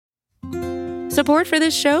Support for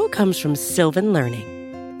this show comes from Sylvan Learning.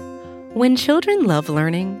 When children love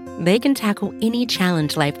learning, they can tackle any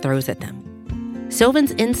challenge life throws at them.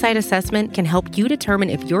 Sylvan's Insight Assessment can help you determine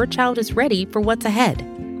if your child is ready for what's ahead.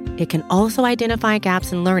 It can also identify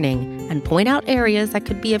gaps in learning and point out areas that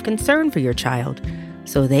could be of concern for your child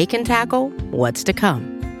so they can tackle what's to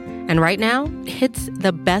come. And right now, it's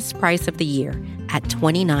the best price of the year at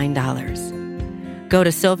 $29. Go to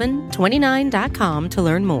sylvan29.com to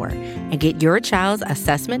learn more and get your child's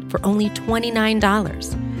assessment for only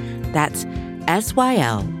 $29. That's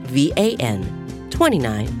SYLVAN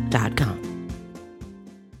 29.com.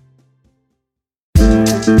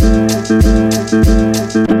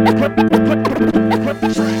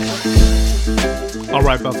 All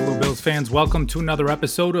right, Buffalo Bills fans, welcome to another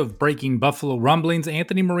episode of Breaking Buffalo Rumblings.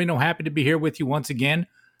 Anthony Marino, happy to be here with you once again,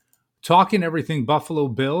 talking everything Buffalo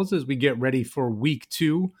Bills as we get ready for week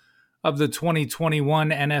 2 of the 2021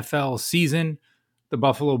 NFL season. The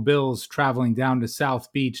Buffalo Bills traveling down to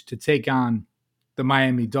South Beach to take on the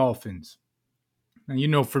Miami Dolphins. Now, you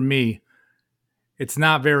know, for me, it's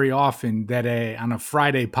not very often that on a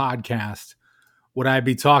Friday podcast would I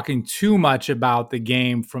be talking too much about the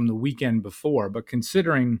game from the weekend before. But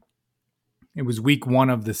considering it was week 1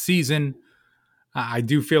 of the season, I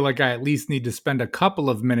do feel like I at least need to spend a couple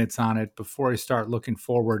of minutes on it before I start looking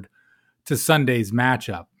forward to Sunday's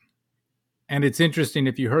matchup. And it's interesting,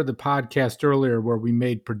 if you heard the podcast earlier where we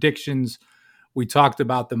made predictions, we talked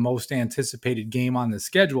about the most anticipated game on the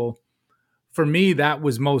schedule. For me, that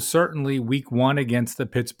was most certainly week 1 against the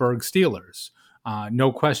Pittsburgh Steelers.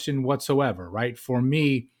 No question whatsoever, right? For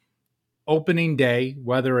me, opening day,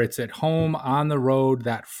 whether it's at home, on the road,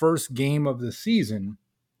 that first game of the season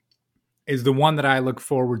is the one that I look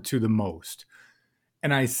forward to the most.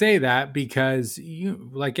 And I say that because you,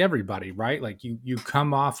 like everybody, right? Like you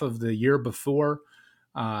come off of the year before,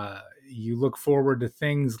 you look forward to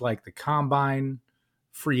things like the combine,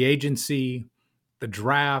 free agency, the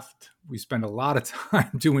draft. We spend a lot of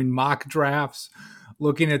time doing mock drafts,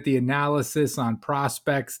 looking at the analysis on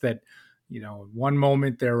prospects that, you know, one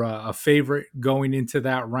moment they're a favorite going into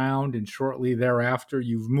that round, and shortly thereafter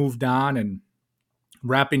you've moved on and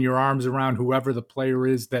wrapping your arms around whoever the player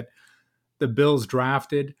is that the Bills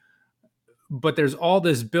drafted. But there's all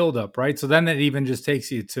this buildup, right? So then that even just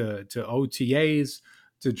takes you to OTAs,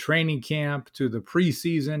 to training camp, to the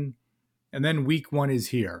preseason, and then week 1 is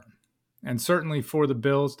here. And certainly for the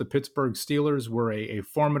Bills, the Pittsburgh Steelers were a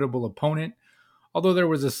formidable opponent, although there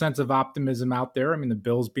was a sense of optimism out there. I mean, the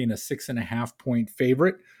Bills being a 6.5-point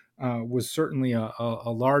favorite was certainly a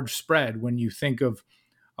large spread when you think of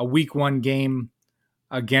a week 1 game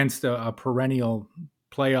against a perennial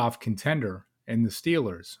playoff contender in the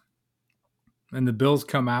Steelers. And the Bills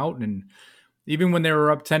come out, and even when they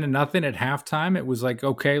were up 10-0 at halftime, it was like,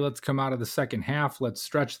 okay, let's come out of the second half. Let's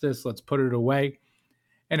stretch this. Let's put it away.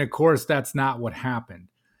 And of course, that's not what happened.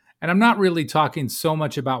 And I'm not really talking so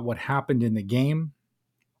much about what happened in the game.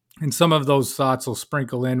 And some of those thoughts will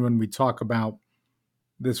sprinkle in when we talk about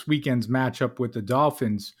this weekend's matchup with the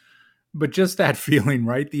Dolphins. But just that feeling,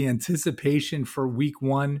 right? The anticipation for week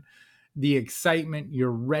 1, the excitement,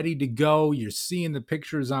 you're ready to go. You're seeing the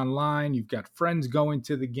pictures online. You've got friends going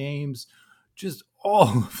to the games, just all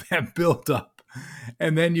of that built up.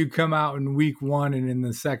 And then you come out in week 1 and in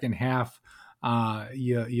the second half,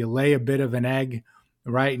 you lay a bit of an egg,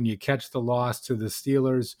 right? And you catch the loss to the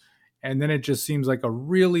Steelers. And then it just seems like a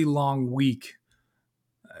really long week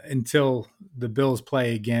until the Bills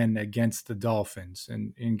play again against the Dolphins.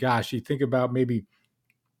 And gosh, you think about maybe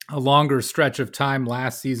a longer stretch of time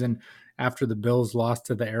last season after the Bills lost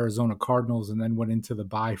to the Arizona Cardinals and then went into the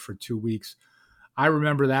bye for 2 weeks. I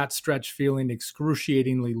remember that stretch feeling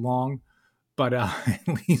excruciatingly long, but at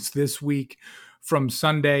least this week, from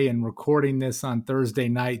Sunday and recording this on Thursday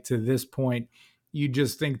night to this point, you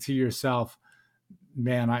just think to yourself,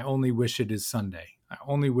 man, I only wish it is Sunday. I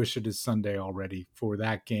only wish it is Sunday already for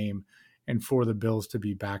that game and for the Bills to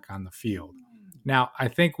be back on the field. Now, I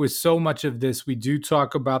think with so much of this, we do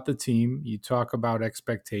talk about the team. You talk about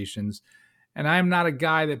expectations. And I'm not a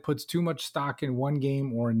guy that puts too much stock in one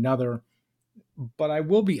game or another. But I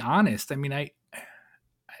will be honest. I mean, I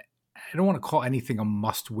don't want to call anything a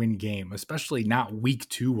must-win game, especially not week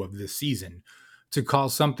 2 of this season, to call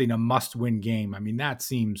something a must-win game. I mean, that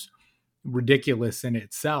seems ridiculous in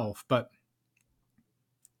itself. But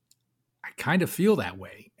I kind of feel that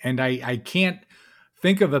way. And I can't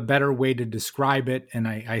think of a better way to describe it. And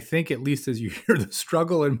I think, at least as you hear the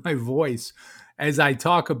struggle in my voice as I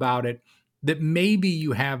talk about it, that maybe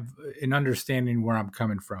you have an understanding where I'm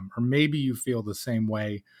coming from, or maybe you feel the same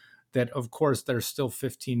way, that of course there's still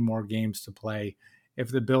 15 more games to play if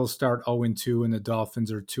the Bills start 0-2 and the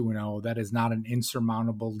Dolphins are 2-0. That is not an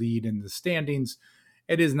insurmountable lead in the standings.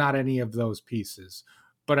 It is not any of those pieces.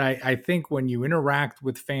 But I think when you interact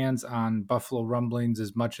with fans on Buffalo Rumblings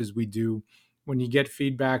as much as we do, when you get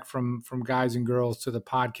feedback from guys and girls to the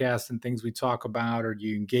podcast and things we talk about, or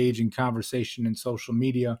you engage in conversation in social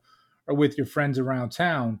media or with your friends around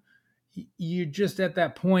town, you're just at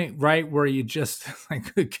that point, right, where you just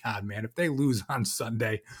like, good God, man, if they lose on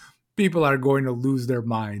Sunday, people are going to lose their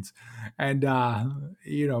minds. And,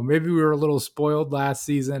 maybe we were a little spoiled last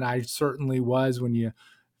season. I certainly was, when you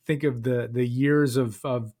think of the years of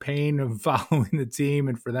pain of following the team,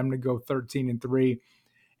 and for them to go 13-3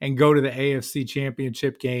 and go to the AFC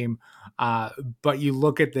Championship game. But you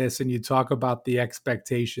look at this and you talk about the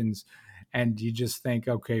expectations, and you just think,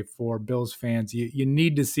 okay, for Bills fans, you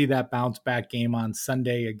need to see that bounce back game on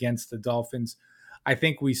Sunday against the Dolphins. I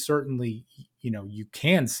think we certainly, you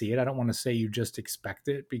can see it. I don't want to say you just expect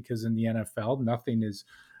it, because in the NFL, nothing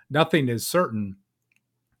is certain.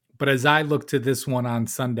 But as I look to this one on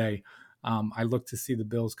Sunday, I look to see the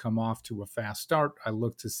Bills come off to a fast start. I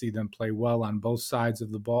look to see them play well on both sides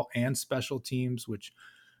of the ball and special teams, which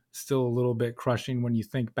is still a little bit crushing when you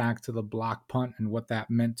think back to the block punt and what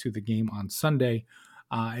that meant to the game on Sunday,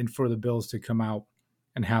 and for the Bills to come out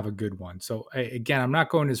and have a good one. So again, I'm not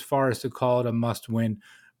going as far as to call it a must win,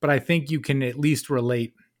 but I think you can at least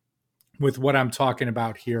relate with what I'm talking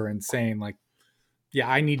about here and saying, like, yeah,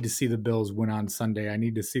 I need to see the Bills win on Sunday. I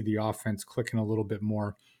need to see the offense clicking a little bit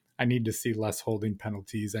more. I need to see less holding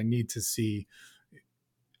penalties. I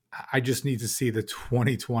just need to see the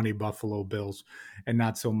 2020 Buffalo Bills, and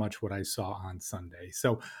not so much what I saw on Sunday.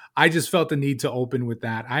 So I just felt the need to open with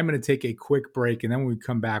that. I'm going to take a quick break, and then when we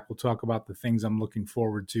come back, we'll talk about the things I'm looking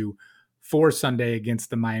forward to for Sunday against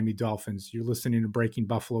the Miami Dolphins. You're listening to Breaking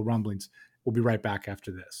Buffalo Rumblings. We'll be right back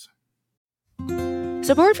after this.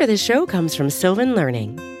 Support for this show comes from Sylvan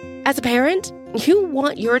Learning. As a parent, you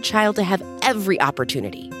want your child to have every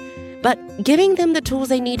opportunity, but giving them the tools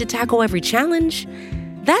they need to tackle every challenge,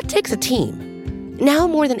 that takes a team. Now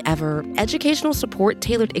more than ever, educational support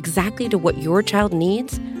tailored exactly to what your child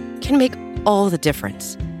needs can make all the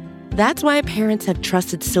difference. That's why parents have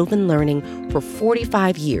trusted Sylvan Learning for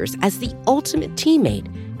 45 years as the ultimate teammate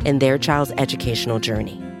in their child's educational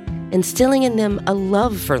journey, instilling in them a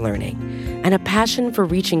love for learning and a passion for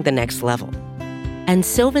reaching the next level. And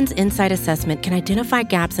Sylvan's Insight Assessment can identify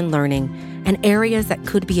gaps in learning and areas that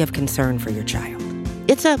could be of concern for your child.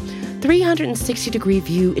 It's a 360-degree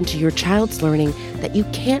view into your child's learning that you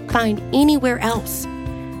can't find anywhere else,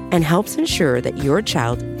 and helps ensure that your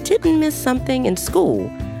child didn't miss something in school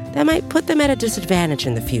that might put them at a disadvantage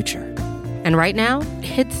in the future. And right now,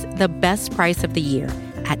 it's the best price of the year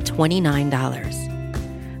at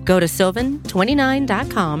 $29. Go to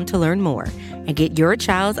sylvan29.com to learn more and get your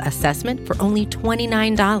child's assessment for only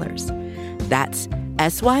 $29. That's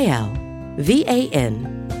SYLVAN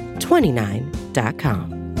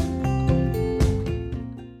 29.com.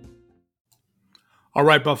 All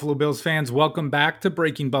right, Buffalo Bills fans, welcome back to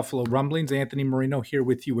Breaking Buffalo Rumblings. Anthony Marino here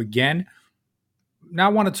with you again. Now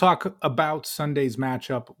I want to talk about Sunday's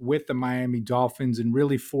matchup with the Miami Dolphins, and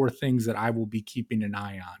really 4 things that I will be keeping an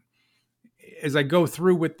eye on. As I go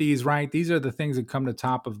through with these, right, these are the things that come to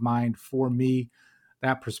top of mind for me,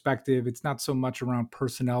 that perspective. It's not so much around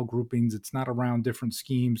personnel groupings. It's not around different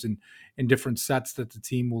schemes and different sets that the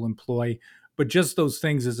team will employ, but just those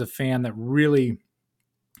things as a fan that really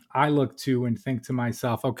I look to and think to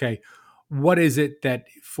myself, okay, what is it that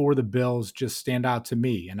for the Bills just stand out to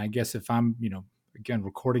me? And I guess if I'm, again,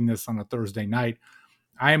 recording this on a Thursday night,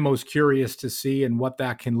 I am most curious to see and what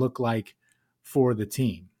that can look like for the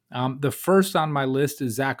team. The first on my list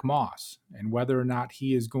is Zach Moss, and whether or not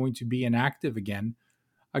he is going to be inactive again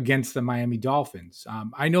against the Miami Dolphins.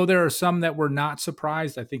 I know there are some that were not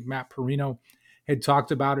surprised. I think Matt Perino had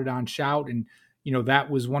talked about it on Shout, and that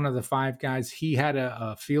was one of the 5 guys he had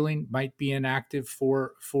a feeling might be inactive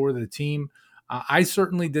for the team. I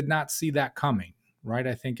certainly did not see that coming, right?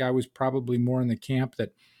 I think I was probably more in the camp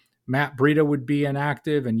that Matt Breida would be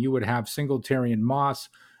inactive and you would have Singletary and Moss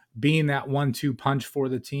being that 1-2 punch for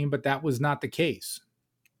the team, but that was not the case.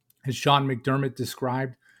 As Sean McDermott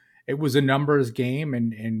described, it was a numbers game,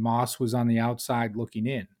 and Moss was on the outside looking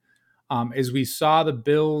in. As we saw the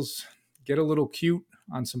Bills get a little cute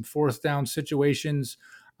on some 4th down situations,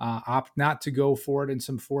 opt not to go for it in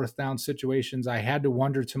some 4th down situations, I had to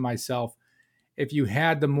wonder to myself, if you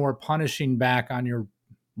had the more punishing back on your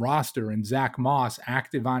roster and Zach Moss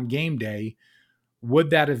active on game day,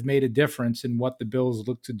 would that have made a difference in what the Bills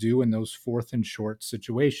look to do in those 4th and short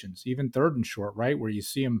situations, even 3rd and short, right? Where you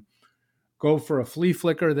see them go for a flea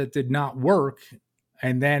flicker that did not work,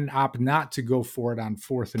 and then opt not to go for it on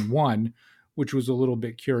 4th and 1, which was a little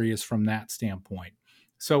bit curious from that standpoint.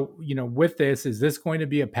 So, with this, is this going to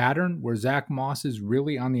be a pattern where Zach Moss is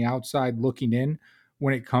really on the outside looking in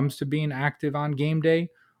when it comes to being active on game day?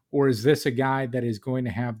 Or is this a guy that is going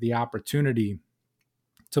to have the opportunity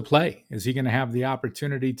to play? Is he going to have the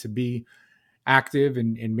opportunity to be active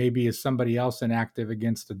and maybe is somebody else inactive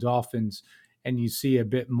against the Dolphins and you see a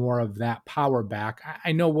bit more of that power back?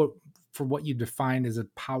 I know what you define as a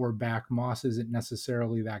power back, Moss isn't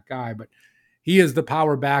necessarily that guy, but he is the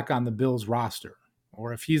power back on the Bills roster.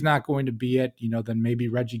 Or if he's not going to be it, then maybe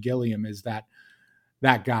Reggie Gilliam is that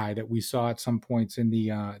guy that we saw at some points in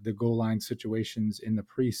the goal line situations in the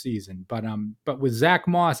preseason. But with Zach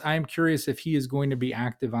Moss, I am curious if he is going to be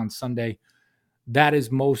active on Sunday. That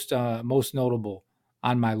is most notable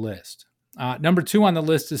on my list. Number 2 on the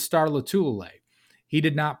list is Star Lotulelei. He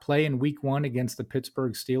did not play in Week 1 against the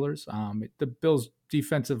Pittsburgh Steelers. The Bills'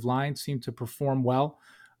 defensive line seemed to perform well.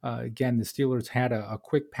 Again, the Steelers had a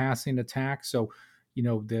quick passing attack, so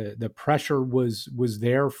the pressure was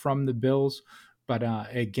there from the Bills. But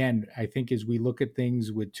again, I think as we look at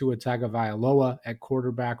things with Tua Tagovailoa at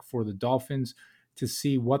quarterback for the Dolphins, to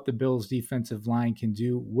see what the Bills' defensive line can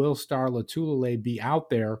do, will Star Lotulelei be out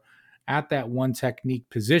there at that one technique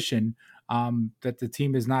position that the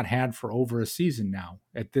team has not had for over a season now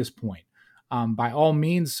at this point? By all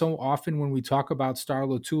means, so often when we talk about Star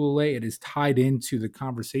Lotulelei, it is tied into the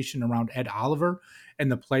conversation around Ed Oliver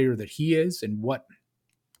and the player that he is and what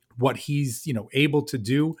he's able to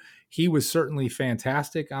do. He was certainly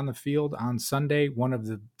fantastic on the field on Sunday, one of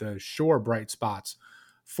the sure bright spots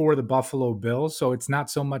for the Buffalo Bills. So it's not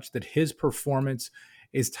so much that his performance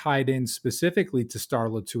is tied in specifically to Star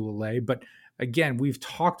Lotulelei, but again, we've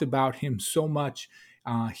talked about him so much.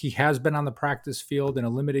 He has been on the practice field in a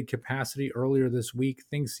limited capacity earlier this week.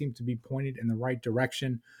 Things seem to be pointed in the right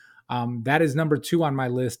direction. That is number 2 on my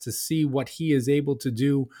list, to see what he is able to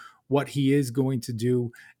do, what he is going to do,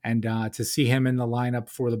 and to see him in the lineup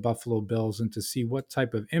for the Buffalo Bills and to see what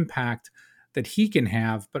type of impact that he can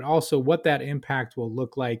have, but also what that impact will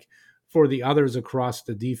look like for the others across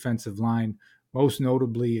the defensive line. Most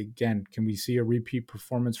notably, again, can we see a repeat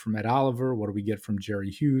performance from Ed Oliver? What do we get from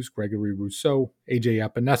Jerry Hughes, Gregory Rousseau, AJ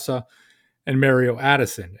Epinesa, and Mario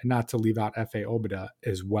Addison? And not to leave out F.A. Obada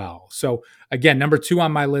as well. So again, number 2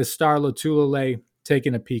 on my list, Star Lotulelei,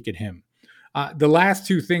 taking a peek at him. The last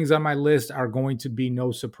 2 things on my list are going to be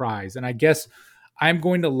no surprise. And I guess I'm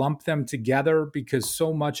going to lump them together because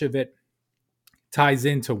so much of it ties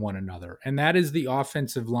into one another, and that is the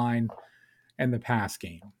offensive line and the pass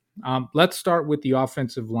game. Let's start with the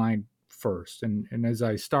offensive line first. And as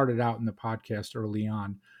I started out in the podcast early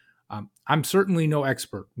on, I'm certainly no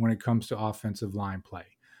expert when it comes to offensive line play.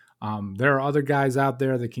 There are other guys out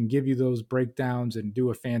there that can give you those breakdowns and do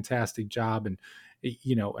a fantastic job. And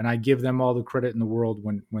I give them all the credit in the world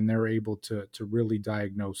when they're able to really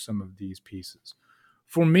diagnose some of these pieces.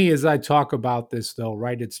 For me, as I talk about this, though,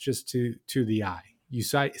 right, it's just to the eye. You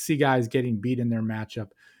see guys getting beat in their matchup,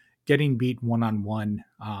 getting beat one-on-one,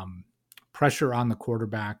 pressure on the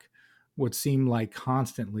quarterback, what seemed like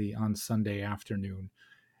constantly on Sunday afternoon.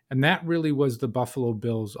 And that really was the Buffalo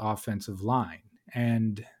Bills offensive line.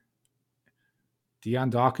 And Deion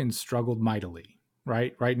Dawkins struggled mightily,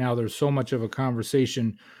 right? Right now, there's so much of a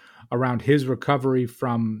conversation around his recovery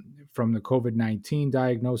from the COVID-19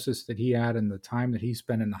 diagnosis that he had and the time that he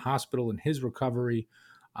spent in the hospital and his recovery.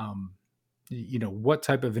 What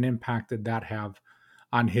type of an impact did that have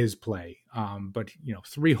on his play? But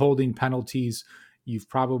 3 holding penalties. You've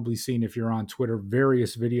probably seen, if you're on Twitter,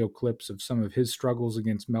 various video clips of some of his struggles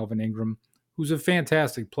against Melvin Ingram, who's a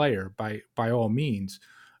fantastic player by all means.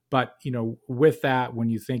 But, with that, when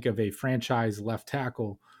you think of a franchise left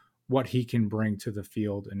tackle, what he can bring to the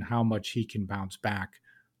field and how much he can bounce back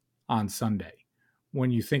on Sunday.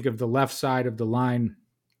 When you think of the left side of the line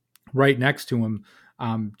right next to him,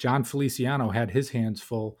 John Feliciano had his hands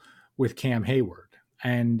full with Cam Hayward.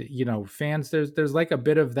 And, fans, there's like a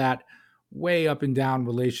bit of that way up and down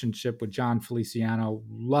relationship with John Feliciano,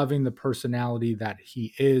 loving the personality that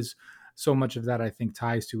he is. So much of that, I think,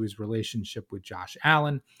 ties to his relationship with Josh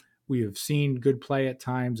Allen. We have seen good play at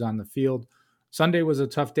times on the field. Sunday was a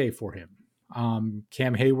tough day for him.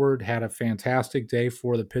 Cam Hayward had a fantastic day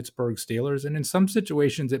for the Pittsburgh Steelers. And in some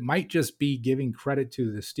situations, it might just be giving credit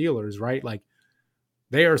to the Steelers, right? Like,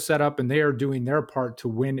 they are set up and they are doing their part to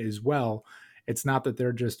win as well. It's not that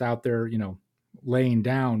they're just out there, laying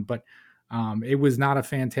down, but it was not a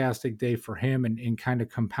fantastic day for him, and kind of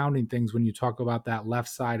compounding things when you talk about that left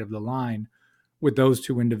side of the line with those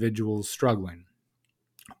 2 individuals struggling.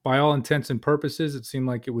 By all intents and purposes, it seemed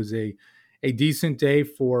like it was a A decent day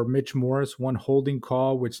for Mitch Morris, one holding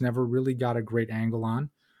call, which never really got a great angle on.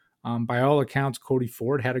 By all accounts, Cody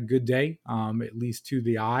Ford had a good day, at least to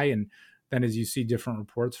the eye. And then as you see different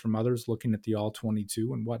reports from others looking at the all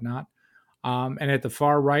 22 and whatnot. And at the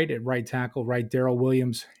far right, at right tackle, right, Darrell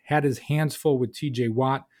Williams had his hands full with TJ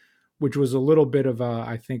Watt, which was a little bit of,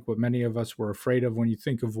 I think, what many of us were afraid of when you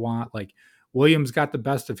think of Watt. Like Williams got the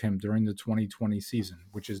best of him during the 2020 season,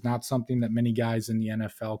 which is not something that many guys in the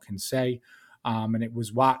NFL can say. And it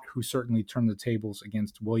was Watt who certainly turned the tables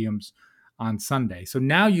against Williams on Sunday. So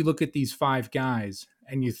now you look at these five guys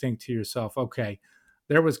and you think to yourself, okay,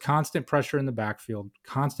 there was constant pressure in the backfield,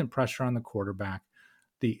 constant pressure on the quarterback,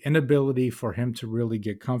 the inability for him to really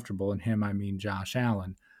get comfortable. And him, I mean Josh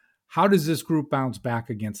Allen. How does this group bounce back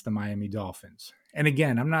against the Miami Dolphins? And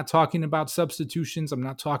again, I'm not talking about substitutions. I'm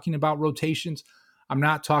not talking about rotations. I'm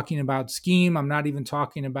not talking about scheme. I'm not even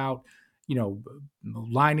talking about,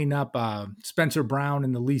 lining up Spencer Brown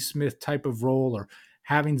in the Lee Smith type of role, or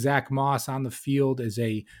having Zach Moss on the field as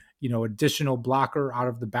a, additional blocker out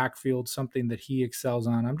of the backfield, something that he excels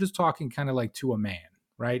on. I'm just talking kind of like to a man,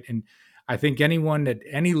 right? And I think anyone at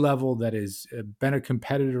any level that has been a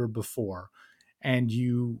competitor before, and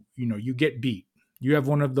you get beat, you have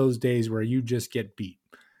one of those days where you just get beat,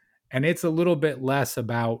 and it's a little bit less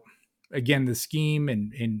about, again, the scheme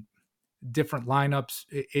and different lineups.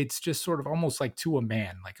 It's just sort of almost like to a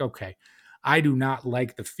man, like, okay, I do not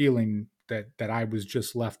like the feeling that I was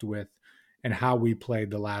just left with and how we played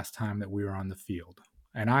the last time that we were on the field,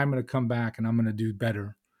 and I'm going to come back and I'm going to do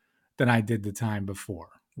better than I did the time before,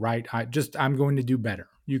 right? I'm going to do better.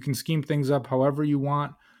 You can scheme things up however you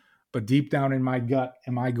want, but deep down in my gut,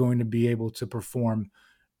 am I going to be able to perform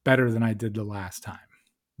better than I did the last time?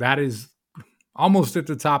 That is almost at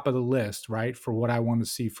the top of the list, right, for what I want to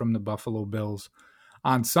see from the Buffalo Bills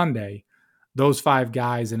on Sunday. Those five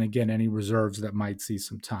guys, and again, any reserves that might see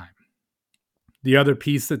some time. The other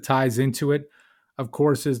piece that ties into it, of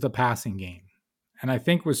course, is the passing game. And I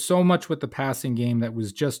think with so much with the passing game that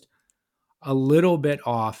was just a little bit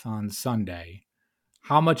off on Sunday,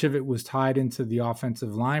 how much of it was tied into the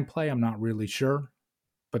offensive line play, I'm not really sure.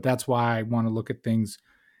 But that's why I want to look at things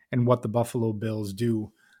and what the Buffalo Bills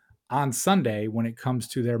do on Sunday when it comes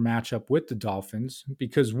to their matchup with the Dolphins.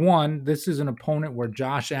 Because one, this is an opponent where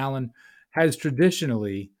Josh Allen has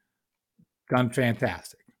traditionally done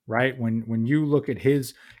fantastic, right? When you look at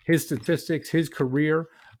his statistics, his career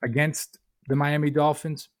against the Miami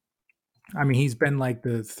Dolphins, I mean, he's been like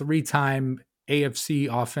the 3-time AFC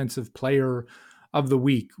Offensive Player of the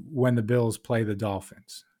Week when the Bills play the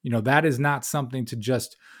Dolphins. That is not something to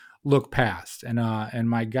just look past. And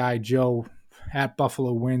my guy Joe at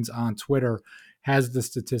Buffalo Wins on Twitter has the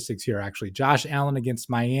statistics here, actually. Josh Allen against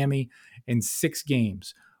Miami in 6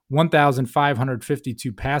 games,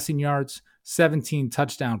 1,552 passing yards, 17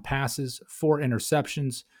 touchdown passes, 4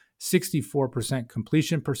 interceptions, 64%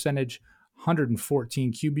 completion percentage,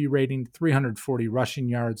 114 QB rating, 340 rushing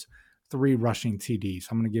yards, 3 rushing TDs.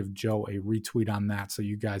 I'm going to give Joe a retweet on that so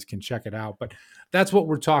you guys can check it out. But that's what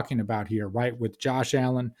we're talking about here, right? With Josh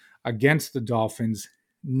Allen against the Dolphins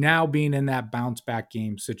now being in that bounce back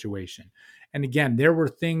game situation. And again, there were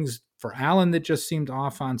things for Allen that just seemed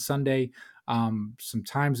off on Sunday. Some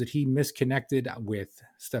times that he misconnected with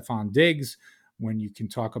Stephon Diggs, when you can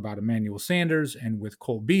talk about Emmanuel Sanders and with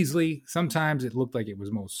Cole Beasley. Sometimes it looked like it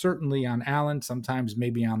was most certainly on Allen, sometimes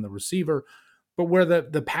maybe on the receiver, but where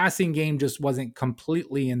the passing game just wasn't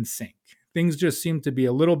completely in sync. Things just seemed to be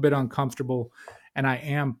a little bit uncomfortable, and I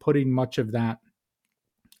am putting much of that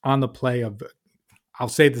on the play of, I'll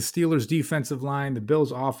say, the Steelers' defensive line, the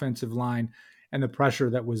Bills' offensive line, and the pressure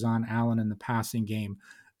that was on Allen in the passing game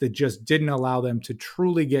that just didn't allow them to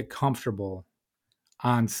truly get comfortable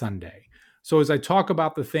on Sunday. So as I talk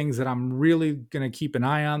about the things that I'm really going to keep an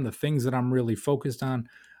eye on, the things that I'm really focused on,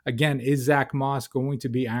 again, is Zach Moss going to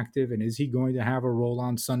be active, and is he going to have a role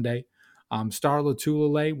on Sunday? Star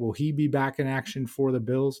Lotulelei, will he be back in action for the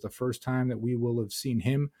Bills? The first time that we will have seen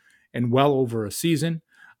him in well over a season.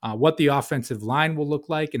 What the offensive line will look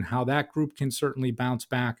like and how that group can certainly bounce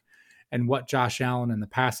back, and what Josh Allen and the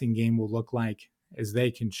passing game will look like, as they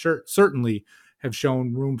can certainly have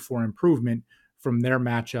shown room for improvement from their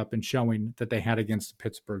matchup and showing that they had against the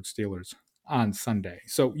Pittsburgh Steelers on Sunday.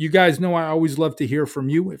 So you guys know I always love to hear from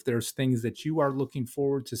you. If there's things that you are looking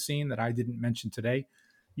forward to seeing that I didn't mention today,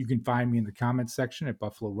 you can find me in the comments section at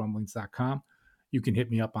buffalorumblings.com. You can hit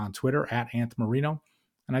me up on Twitter at Anth Marino.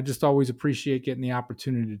 And I just always appreciate getting the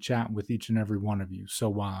opportunity to chat with each and every one of you.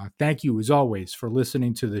 So thank you, as always, for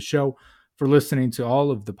listening to the show, for listening to all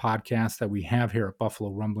of the podcasts that we have here at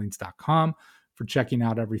buffalorumblings.com, for checking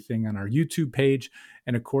out everything on our YouTube page,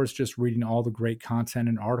 and of course, just reading all the great content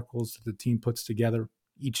and articles that the team puts together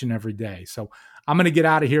each and every day. So I'm going to get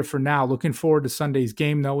out of here for now. Looking forward to Sunday's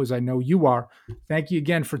game, though, as I know you are. Thank you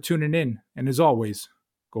again for tuning in. And as always,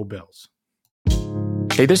 go Bills.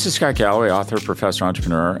 Hey, this is Scott Galloway, author, professor,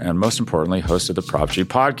 entrepreneur, and most importantly, host of the Prop G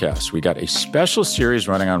podcast. We got a special series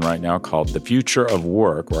running on right now called The Future of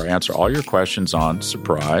Work, where I answer all your questions on,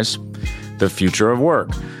 surprise, the future of work.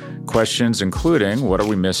 Questions including, what are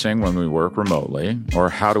we missing when we work remotely? Or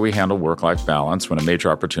how do we handle work-life balance when a major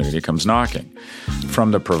opportunity comes knocking?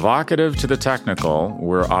 From the provocative to the technical,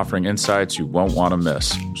 we're offering insights you won't want to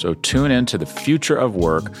miss. So tune in to The Future of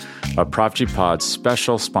Work, a Prop G Pod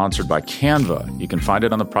special sponsored by Canva. You can find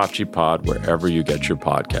it on the Prop G Pod wherever you get your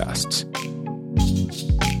podcasts.